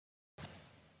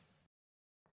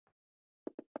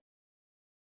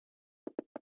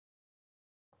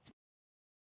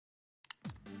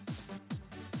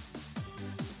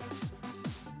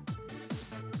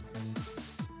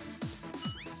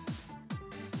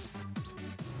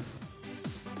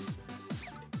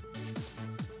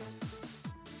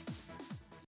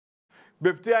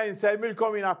Bibtija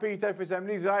nsemmilkom jina Peter fi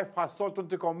Semliż Rajf bħas-soltu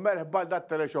ntikom merħba dat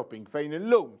teleshopping fejn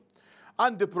illum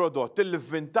għandi prodott illi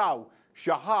vvintaw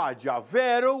xi ħaġa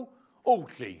veru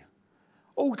utli.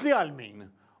 Utli għal min?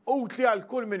 Utli għal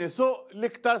kull min isuq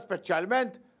l-iktar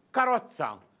speċjalment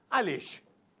karozza. Għaliex?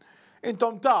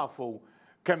 Intom tafu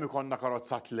kemm ikonna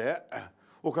karozza tleq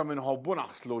u kemm inħobbu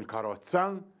naħslu l-karozza,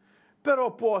 però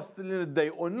post li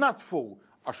niddejqu natfu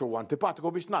għax huwa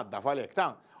antipatiku biex naddaf għalhekk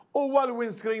ta' huwa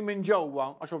l-windscreen minn ġewwa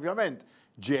għax ovvjament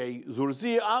ġej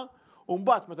żurżieqa u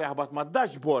mbagħad meta jaħbad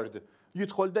mad-dashboard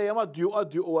jidħol dejjem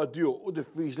għadju u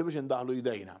diffiċli biex indaħlu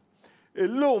jdejna.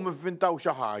 Illum ivvintaw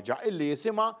xi ħaġa illi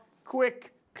jisimha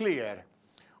Quick Clear.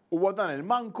 Huwa dan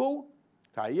il-manku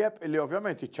tajjeb illi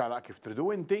ovvjament jiċċalaq kif tridu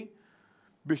inti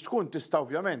biex tkun tista'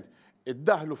 ovvjament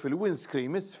iddaħlu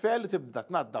fil-windscreen isfel, tibda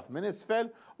tnaddaf minn isfel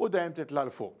u dejjem titla'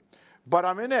 l fuq.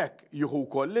 Barra minn hekk jieħu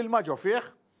wkoll l-ilma ġo fih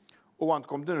u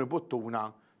għandkom din il-buttuna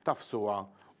tafsuha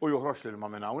u joħroġ l-ilma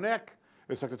minn hawnhekk,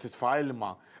 issa titfa'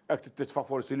 ilma, hekk titfa'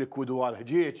 forsi likwidu għal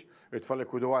ħġieġ, itfa'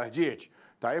 likwidu għal ħġieġ,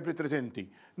 tajjeb li trid inti.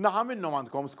 Naħa minnhom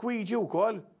għandkom squeegee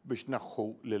wkoll biex tneħħu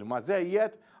l-ilma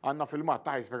żejjed, għandna filmat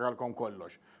ta' jispjegalkom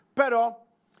kollox. Però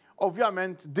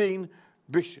ovvjament din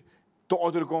biex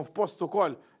toqgħodilkom f'post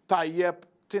ukoll tajjeb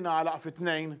tingħalaq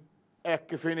fit-tnejn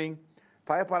hekk kif inhi.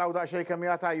 Tajjeb araw daqsxejn kemm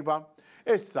hija tajba.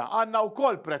 Issa għandna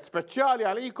wkoll prezz speċjali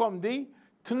għalikom di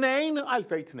 2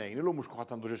 għalfejn 2. Illum mhux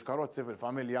kulħadd għandu xi karozzi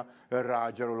fil-familja,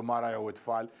 ir-raġel u l-mara jew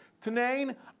it-tfal.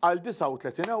 2 għal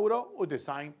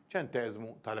 39 ċenteżmu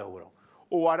tal-euro.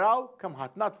 U waraw kemm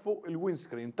ħadd natfu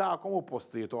il-windscreen tagħkom u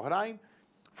postijiet oħrajn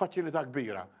faċilità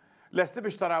kbira. Lesti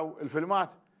biex taraw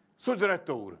il-filmat? Sur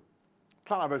Direttur,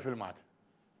 tlaqna bil-filmat.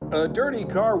 A dirty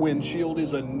car windshield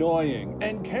is annoying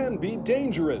and can be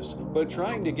dangerous, but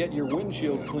trying to get your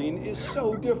windshield clean is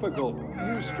so difficult.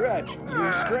 You stretch,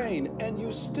 you strain, and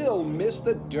you still miss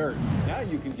the dirt. Now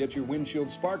you can get your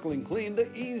windshield sparkling clean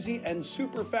the easy and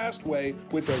super fast way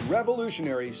with the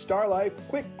revolutionary StarLife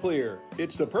Quick Clear.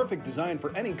 It's the perfect design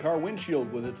for any car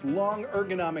windshield with its long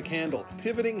ergonomic handle,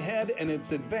 pivoting head, and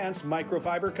its advanced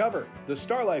microfiber cover. The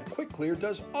StarLife Quick Clear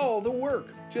does all the work.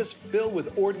 Just fill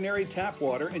with ordinary tap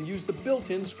water and use the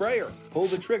built-in sprayer. Pull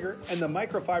the trigger and the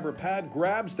microfiber pad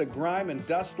grabs the grime and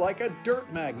dust like a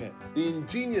dirt magnet. The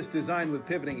ingenious design with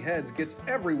pivoting heads gets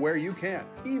everywhere you can,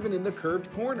 even in the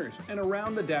curved corners and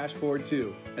around the dashboard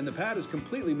too. And the pad is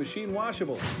completely machine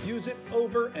washable. Use it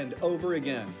over and over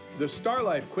again. The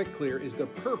StarLife Quick Clear is the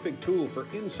perfect tool for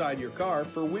inside your car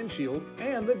for windshield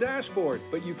and the dashboard,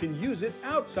 but you can use it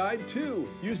outside too.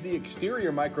 Use the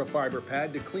exterior microfiber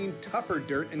pad to clean tougher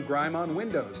dirt and grime on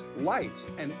windows, lights,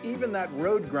 and even that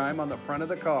road grime on the front of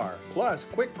the car. Plus,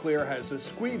 Quick Clear has a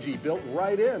squeegee built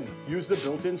right in. Use the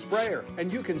built-in sprayer,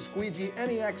 and you can squeegee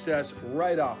any excess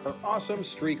right off for awesome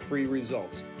streak-free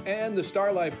results. And the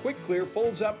StarLife Quick Clear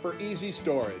folds up for easy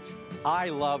storage. I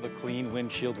love a clean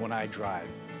windshield when I drive.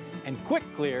 And Quick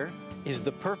Clear is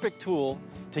the perfect tool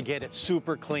to get it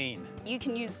super clean. You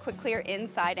can use Quick Clear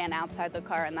inside and outside the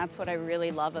car, and that's what I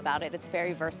really love about it. It's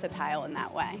very versatile in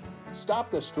that way.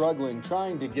 Stop the struggling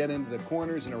trying to get into the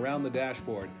corners and around the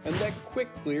dashboard, and let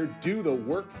Quick Clear do the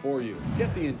work for you.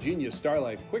 Get the ingenious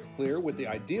StarLife Quick Clear with the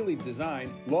ideally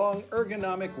designed, long,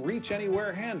 ergonomic,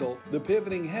 reach-anywhere handle, the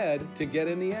pivoting head to get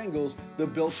in the angles, the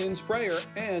built-in sprayer,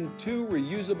 and 2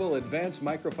 reusable advanced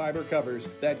microfiber covers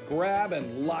that grab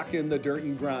and lock in the dirt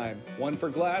and grime. One for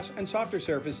glass and softer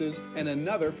surfaces, and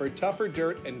another for tougher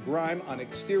dirt and grime on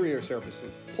exterior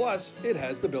surfaces. Plus, it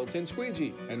has the built-in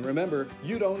squeegee. And remember,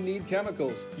 you don't need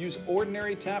chemicals. Use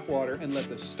ordinary tap water and let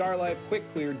the StarLife Quick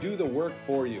Clear do the work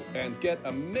for you and get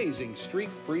amazing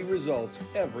streak-free results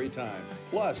every time.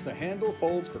 Plus, the handle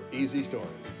folds for easy storage.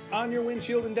 On your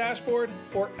windshield and dashboard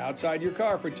or outside your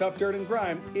car for tough dirt and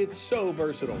grime, it's so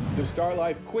versatile. The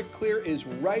StarLife Quick Clear is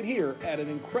right here at an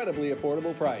incredibly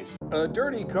affordable price. A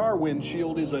dirty car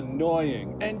windshield is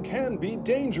annoying and can be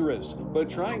dangerous, but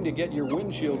trying to get your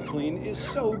windshield clean is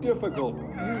so difficult.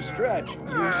 You stretch,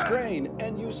 you strain,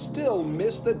 and you still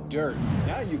miss the dirt.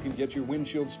 Now you can get your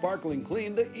windshield sparkling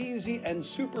clean the easy and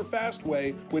super fast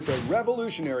way with the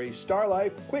revolutionary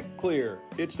StarLife Quick Clear.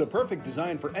 It's the perfect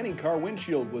design for any car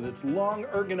windshield with its long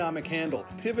ergonomic handle,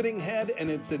 pivoting head, and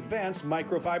its advanced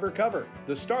microfiber cover.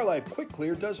 The StarLife Quick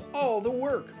Clear does all the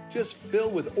work. Just fill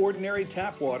with ordinary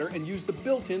tap water and use the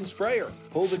built-in sprayer.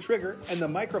 Pull the trigger and the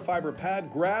microfiber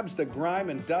pad grabs the grime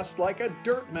and dust like a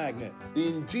dirt magnet. The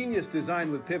ingenious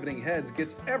design with pivoting heads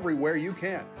gets everywhere you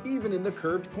can, even in the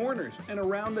curved corners and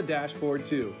around the dashboard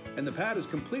too. And the pad is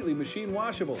completely machine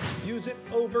washable. Use it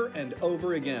over and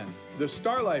over again. The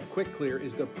StarLife Quick Clear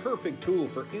is the perfect tool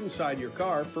for inside your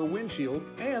car for windshield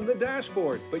and the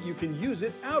dashboard, but you can use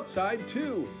it outside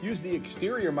too. Use the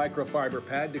exterior microfiber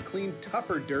pad to clean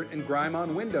tougher dirt and grime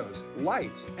on windows,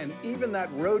 lights, and even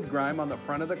that road grime on the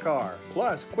front of the car.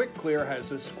 Plus, Quick Clear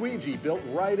has a squeegee built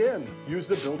right in. Use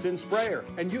the built-in sprayer,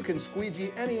 and you can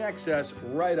squeegee any excess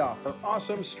right off for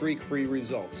awesome streak-free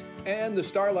results. And the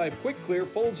StarLife Quick Clear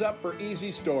folds up for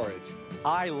easy storage.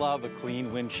 I love a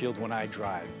clean windshield when I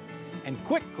drive. And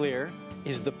Quick Clear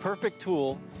is the perfect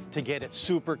tool to get it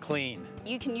super clean.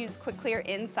 You can use Quick Clear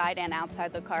inside and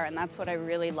outside the car, and that's what I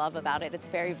really love about it. It's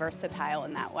very versatile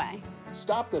in that way.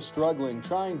 Stop the struggling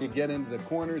trying to get into the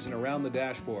corners and around the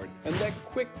dashboard, and let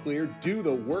Quick Clear do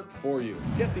the work for you.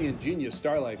 Get the ingenious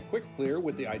StarLife Quick Clear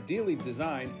with the ideally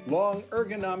designed, long,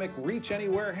 ergonomic,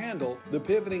 reach-anywhere handle, the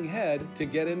pivoting head to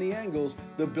get in the angles,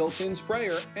 the built-in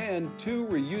sprayer, and 2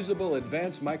 reusable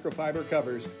advanced microfiber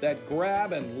covers that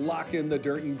grab and lock in the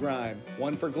dirt and grime.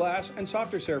 One for glass and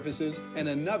softer surfaces, and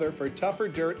another for tougher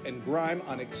dirt and grime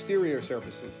on exterior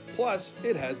surfaces. Plus,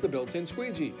 it has the built-in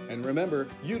squeegee. And remember,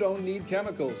 you don't need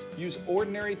chemicals. Use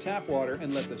ordinary tap water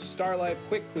and let the StarLife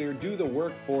Quick Clear do the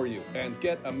work for you, and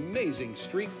get amazing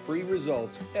streak-free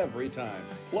results every time.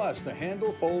 Plus, the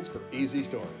handle folds for easy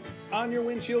storage. On your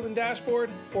windshield and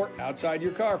dashboard, or outside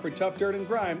your car for tough dirt and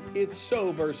grime, it's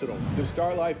so versatile. The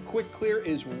StarLife Quick Clear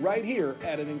is right here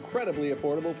at an incredibly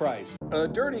affordable price. A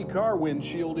dirty car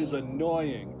windshield is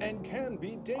annoying and can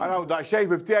be dangerous. Għaraw da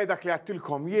xejb btijaj dak li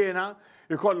għattilkom jena,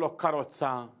 ikollok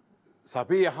karozza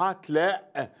sabiħa,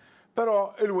 tleq,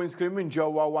 pero il-windscreen minn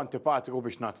ġewwa u antipatiku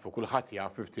biex natfu, kulħadd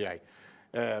jaf btijaj.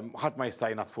 Ħadd ma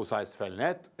jista' jnatfu sa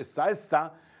isfelnet, issa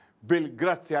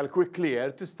bil-grazzi għal Quick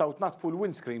Clear tistgħu tnatfu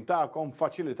l-windscreen tagħkom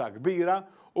faċilità kbira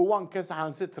u anke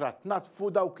saħansitra tnatfu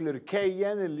dawk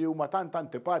l-irkejjen li huma tant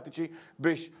antipatiċi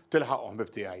biex tilħaqhom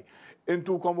btijaj.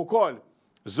 Intukom ukoll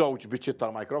żewġ biċċiet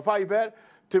tal-microfiber,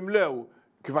 timlew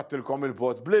kif għattilkom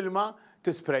il-bot bl-ilma,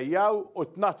 tisprejjaw u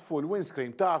tnatfu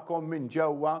l-windscreen tagħkom minn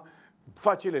ġewwa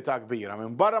b'faċilità kbira.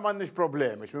 Minn barra m'għandniex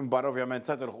problemi, minn barra ovvjament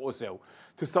se tilħuqu sew.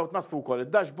 Tistgħu tnatfu wkoll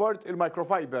id-dashboard,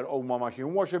 il-microfiber huma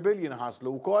machine washable jinħaslu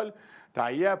wkoll,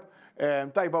 tajjeb,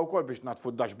 tajba wkoll biex natfu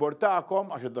d-dashboard tagħkom,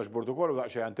 għax id-dashboard ukoll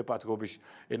daqsxejn antipatiku biex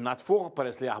innatfuh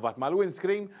peress li jaħbad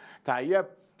mal-windscreen, tajjeb,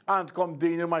 għandkom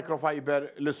din il-microfiber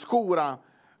l-skura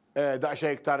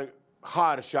daqsxejn iktar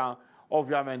ħarxa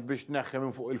ovvjament biex tneħħi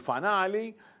minn fuq il-fanali,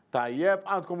 tajjeb,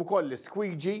 għandkom ukoll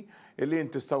l-squeegee illi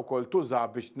inti tistgħu wkoll tuża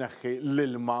biex tneħħi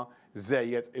l-ilma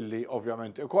żejjed illi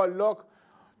ovvjament ikollok,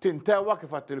 tintewa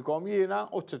kif għattilkom jiena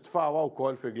u titfawa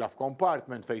wkoll fil-glove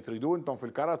compartment fejn tridu intom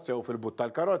fil-karozza u fil-but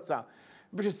tal-karozza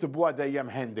biex issibuha dejjem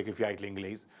handy kif jgħid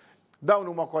l-Ingliż. Dawn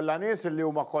huma kollha nies illi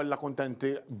huma kollha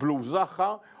kuntenti bluż tagħha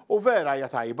u vera hija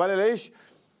tajba għaliex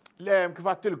kif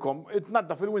għattilkom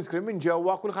tnaddaf il-windscreen minn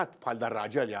ġewwa kulħadd bħal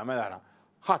dar-raġel jagħmel ara.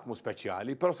 Ħadd mhu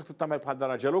speċjali, però se tagħmel bħal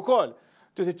dar-raġel ukoll.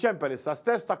 Tiċċempel issa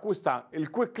stess takkwista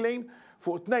il-Quick Clean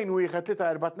fuq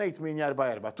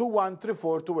 21-3-4-2-8-4-4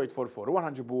 2-1-3-4-2-8-4-4. U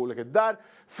għan ġibulek id-dar,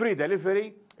 free delivery,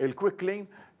 il-Quick Clean,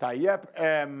 tajjeb,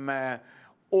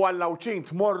 u għallawċin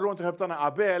tmorru, tħeb tana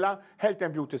qabela, Health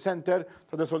and Beauty Center,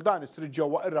 ta' de Soldani Street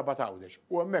ġewwa ir-Raba Tawdex.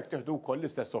 U hemmhekk teħdu wkoll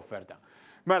l-istess offerta.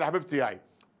 Mela ħbib tiegħi,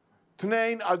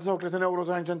 2 għal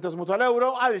 39 tal-euro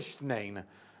għaliex 2.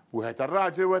 Wieħed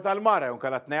għar-raġel u wieħed għall-mara,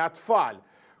 nkella 2 għat-tfal.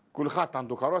 Kulħadd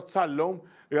għandu karozza llum,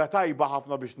 hija tajba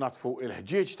ħafna biex natfu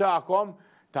il-ħġieġ tagħkom,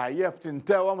 tajjeb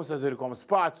tintewa ma se tilkom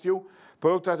spazju,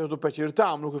 però tagħtu peċir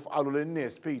tagħmlu kif qalu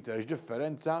lin-nies Peter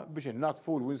x'differenza biex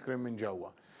innatfu l-windscreen minn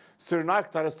ġewwa. Sirna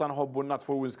aktar issa nħobbu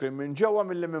natfu l-windscreen minn ġewwa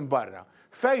milli minn barra.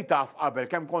 Fejn taf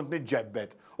qabel kemm kont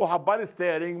niġġebbed u ħabba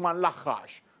l-steering ma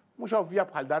nlaħħax. Mhux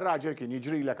ovvja bħal dar raġel kien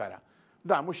jiġrilek ara.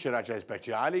 Dan mhux xi raġel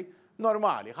speċjali,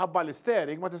 normali, ħabba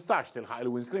l-steering ma tistax tilħaq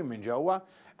il-windscreen minn ġewwa,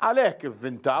 għalhekk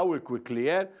ivvintaw il-Quick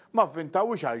Clear, ma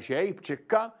vvintawux għal xejn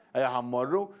b'ċikka,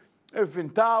 ħammorru,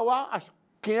 ivvintawha għax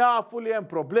kien jafu li hemm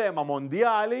problema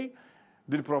mondjali,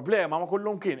 dil-problema ma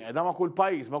kullum kien qiegħda ma kull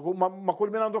pajjiż, ma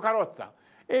kull min għandu karozza.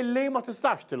 Illi ma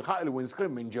tistax tilħaq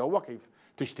il-windscreen minn ġewwa kif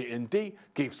tixtieq inti,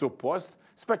 kif suppost,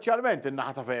 speċjalment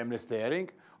in-naħa ta' fejn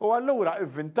l-steering, u allura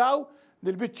ivvintaw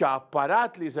dil-biċċa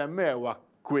apparat li jsemmewha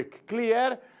Quick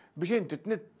Clear biex inti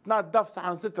tnaddaf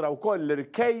saħansitra wkoll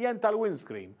l-irkejjen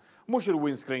tal-windscreen. Mhux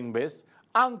il-windscreen biss,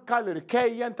 anka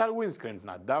l-irkejjen tal-windscreen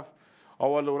tnaddaf. U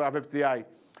allura ħbib tiegħi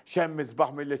xemm misbaħ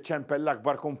mill-ċempel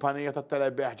l-akbar kumpanija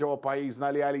tat-telebeħ ġewwa pajjiżna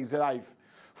li għal Easy Life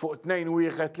fuq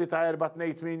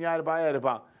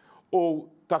 2-1-3-4-2-8-4-4 u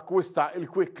takkwista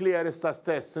il-Quick Clear issa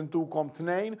stess intukom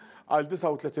 2 għal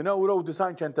 39 euro u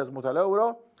 90 ċentesmu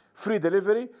tal-euro, free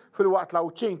delivery, fil-waqt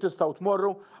l-awċin tistgħu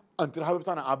tmorru Anti l-ħabib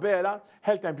tagħna qabela,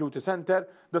 Health and Beauty Center,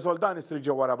 da Soldani Street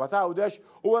ġewwa Raba Tawdex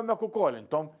u hemmhekk ukoll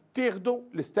intom tieħdu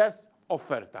l-istess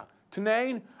offerta.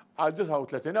 2 għal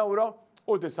 39 euro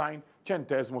u 90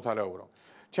 ċentesmu tal-euro.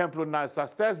 ċemplu n-nasa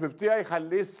stess bibtijaj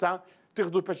ħalli issa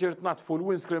tieħdu l-peċir tnatfu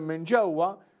l-windscreen minn ġewwa,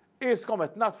 iskom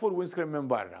qed tnatfu l-windscreen minn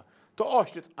barra.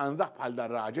 Toqgħodx titqanżaq bħal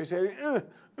darraġa jsir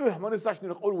ma nistax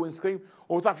nilqu l-windscreen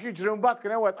u taf jiġri mbagħad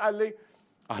kien hemm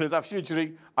għalli taf jiġri,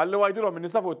 għalli għajdilhom minn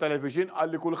nista' fuq it-television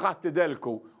għalli kulħadd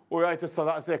idelku u jgħid issa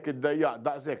daqshekk id-dejjaq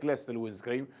daqshekk lest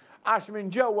il-windscreen. Għax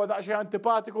minn ġewwa daqsxejn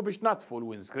antipatiku biex natfu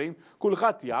l-windscreen,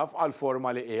 kulħadd jaf għall-forma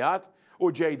li qiegħed u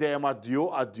ġej dejjem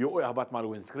għaddju u jaħbad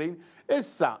mal-windscreen.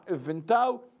 Issa ivvintaw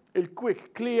il-Quick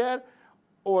Clear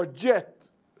oġġett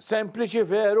sempliċi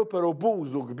veru però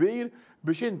bużu kbir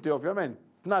biex inti ovvjament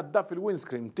tnaddaf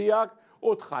il-windscreen tiegħek u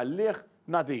tħallih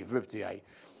nadif bibtijaj.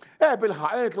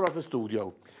 Bil-ħaq, nitlu fil-studio.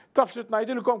 Tafx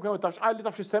tnajdilkom kemm tafx għalli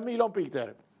tafx semmilhom Peter.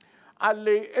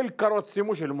 Għalli il-karozzi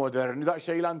mhux il-moderni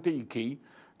daqsxejn l-antiki,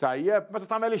 tajjeb, meta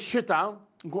tagħmel ix-xita,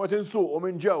 nkun qed insuqu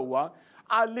minn ġewwa,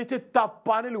 għalli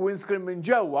tittappan il-windscreen minn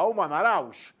ġewwa u ma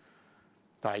narawx.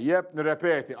 Tajjeb,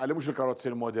 nirrepeti, għalli mhux il-karozzi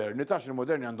il-moderni, tax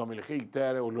il-moderni għandhom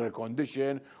il-heater u l-air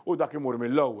condition u dak imur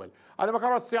mill-ewwel. Għalli ma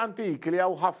karozzi antiki li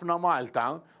hawn ħafna Malta,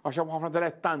 għax hemm ħafna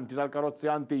dilettanti tal-karozzi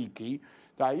antiki,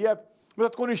 tajjeb, meta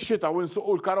tkun ix-xita u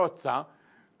nsuqu l-karozza,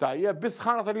 tajjeb,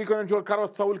 bisħana tal-li jkun ġew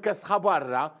l-karozza u l-kesħa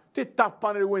barra,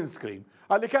 tittappan il-windscreen.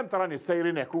 Għalli kemm tara nies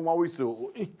sejrin hekk huma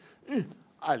jsuqu.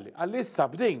 Għalli issa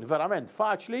bdejn verament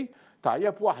faċli,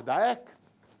 tajjeb waħda hekk,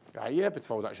 tajjeb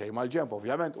itfgħu daqsxejn mal-ġemp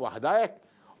ovvjament, waħda hekk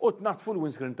u tnattfu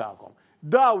l-windscreen tagħkom.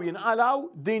 Daw jinqalgħu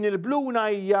din il-bluna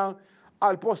hija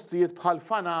għal postijiet bħal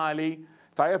fanali,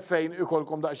 tajjeb fejn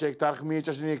ikolkom daqsxejn iktar ħmieġ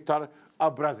għax din iktar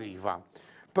abrażiva.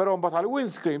 Però mbagħad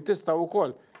għall-windscreen tistgħu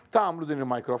wkoll tagħmlu din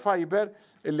il-microfiber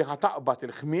illi ħataqbad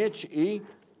il-ħmieġ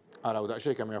araw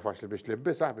daqsxejn kemm hija faċli biex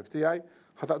tlibbisha ħbib tiegħi,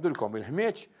 ħataqdulkom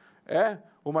il-ħmieġ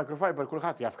u microfiber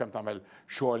kulħadd jaf kemm tagħmel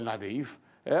xogħol nadif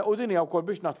u din hija wkoll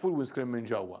biex natfu l-windscreen minn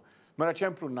ġewwa. Mela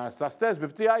ċemplu n-nasa stess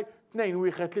bib tiegħi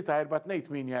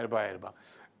 2-1-3-4-2-8-4-4.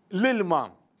 L-ilma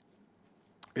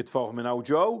itfgħuh minn hawn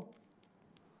ġew,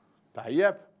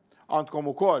 tajjeb, għandkom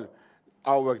ukoll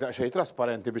hawnhekk daqsxejn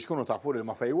trasparenti biex tkunu tafu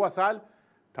l-ilma fejn wasal,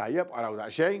 tajjeb araw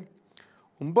daqsxejn.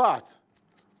 Mbagħad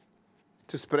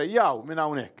tisprejjaw minn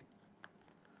hawnhekk.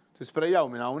 Tisprejjaw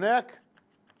minn hawnhekk,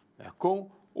 ekku,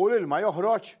 u l-ilma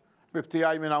joħroġ bib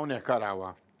tiegħi minn hawnhekk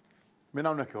arawha. Minn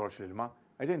hawnhekk joħroġ l-ilma,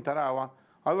 qegħdin tarawha,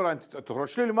 allura inti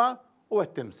toħroġ l-ilma u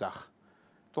qed timsaħ.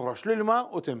 Toħroġ l-ilma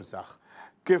u timsaħ.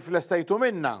 Kif lestejtu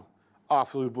minna,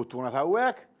 qaflu l-buttuna ta'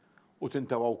 hekk u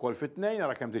tintewgħu wkoll fit-tnejn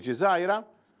ara kemm tiġi żgħira,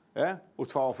 u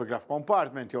tfgħu fi graph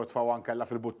compartment jew tfgħu ankella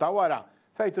fil-butta wara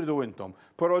fejn tridu intom.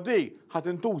 Però di ħadd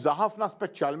intuża ħafna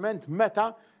speċjalment meta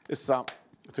issa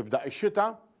tibda x-xita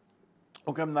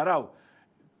u kemm naraw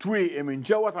twieqi minn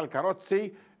ġewwa tal-karozzi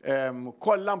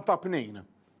kollha mtapnin.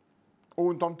 U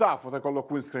intom tafu ta'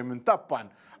 jkollok windscreen minn tappan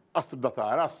għas tibda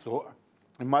tara s-suq.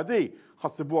 Imma di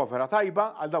ħassibuha vera tajba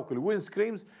għal dawk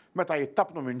il-windscreens meta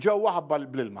jittapnu minn ġewwa ħabba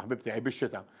bl-ilma ħbib tiegħi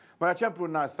bix-xita. Mela ċemplu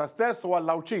n-nasa stess u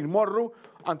għallawċin morru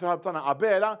għanti ħabtana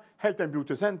qabela Health and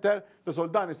Beauty Center da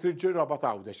Soldani Street Raba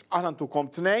Tawdex. Aħna ntukom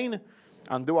 2,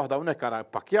 għandi waħda hawnhekk ara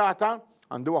pakkjata,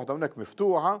 għandi waħda hawnhekk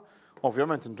miftuħa,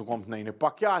 ovvjament intukom 2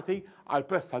 ippakjati għal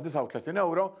prezz ta' 39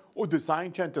 euro u 90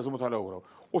 ċentesmu tal-euro.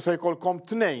 U se jkollkom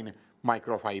 2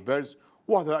 microfibers,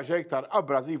 waħda daqsxejn iktar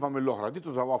abrażiva mill-oħra. Di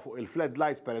tużawha fuq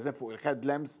il-floodlights, pereżempju fuq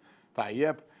il-headlamps,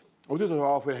 tajjeb, u di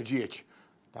tużawha fuq il-ħġieġ.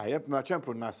 Tajjeb, ma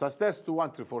ċemplu n-nasa stess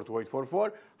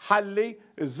 2-1-3-4-2-8-4-4, ħalli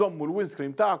iżommu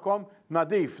l-windscreen tagħkom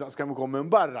nadif daqskemm ikun minn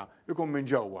barra, ikun minn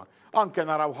ġewwa. Anke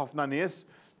naraw ħafna nies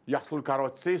jaħslu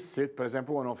l-karozzi, s-sitt,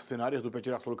 pereżempju għan offsinar, jieħdu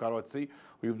peċir jaħslu l-karozzi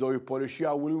u jibdew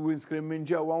jippolixjaw il-windscreen minn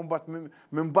ġewwa u mbagħad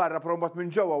minn barra però mbagħad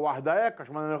minn ġewwa waħda hekk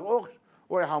għax ma nilħqux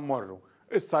u jħammorru.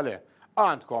 Issa le,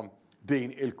 għandkom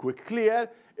din il-Quick Clear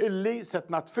illi se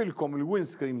tnatfilkom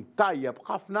il-windscreen tajjeb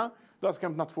ħafna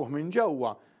daqskemm tnatfuh minn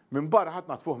ġewwa. Minn barra ħadd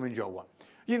natfuh minn ġewwa.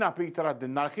 Jiena Peter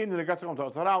għaddinna l-ħin, ringrazzjakom ta'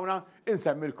 tarawna,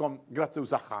 insemmilkom grazzi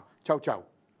u saħħa. Ciao ciao.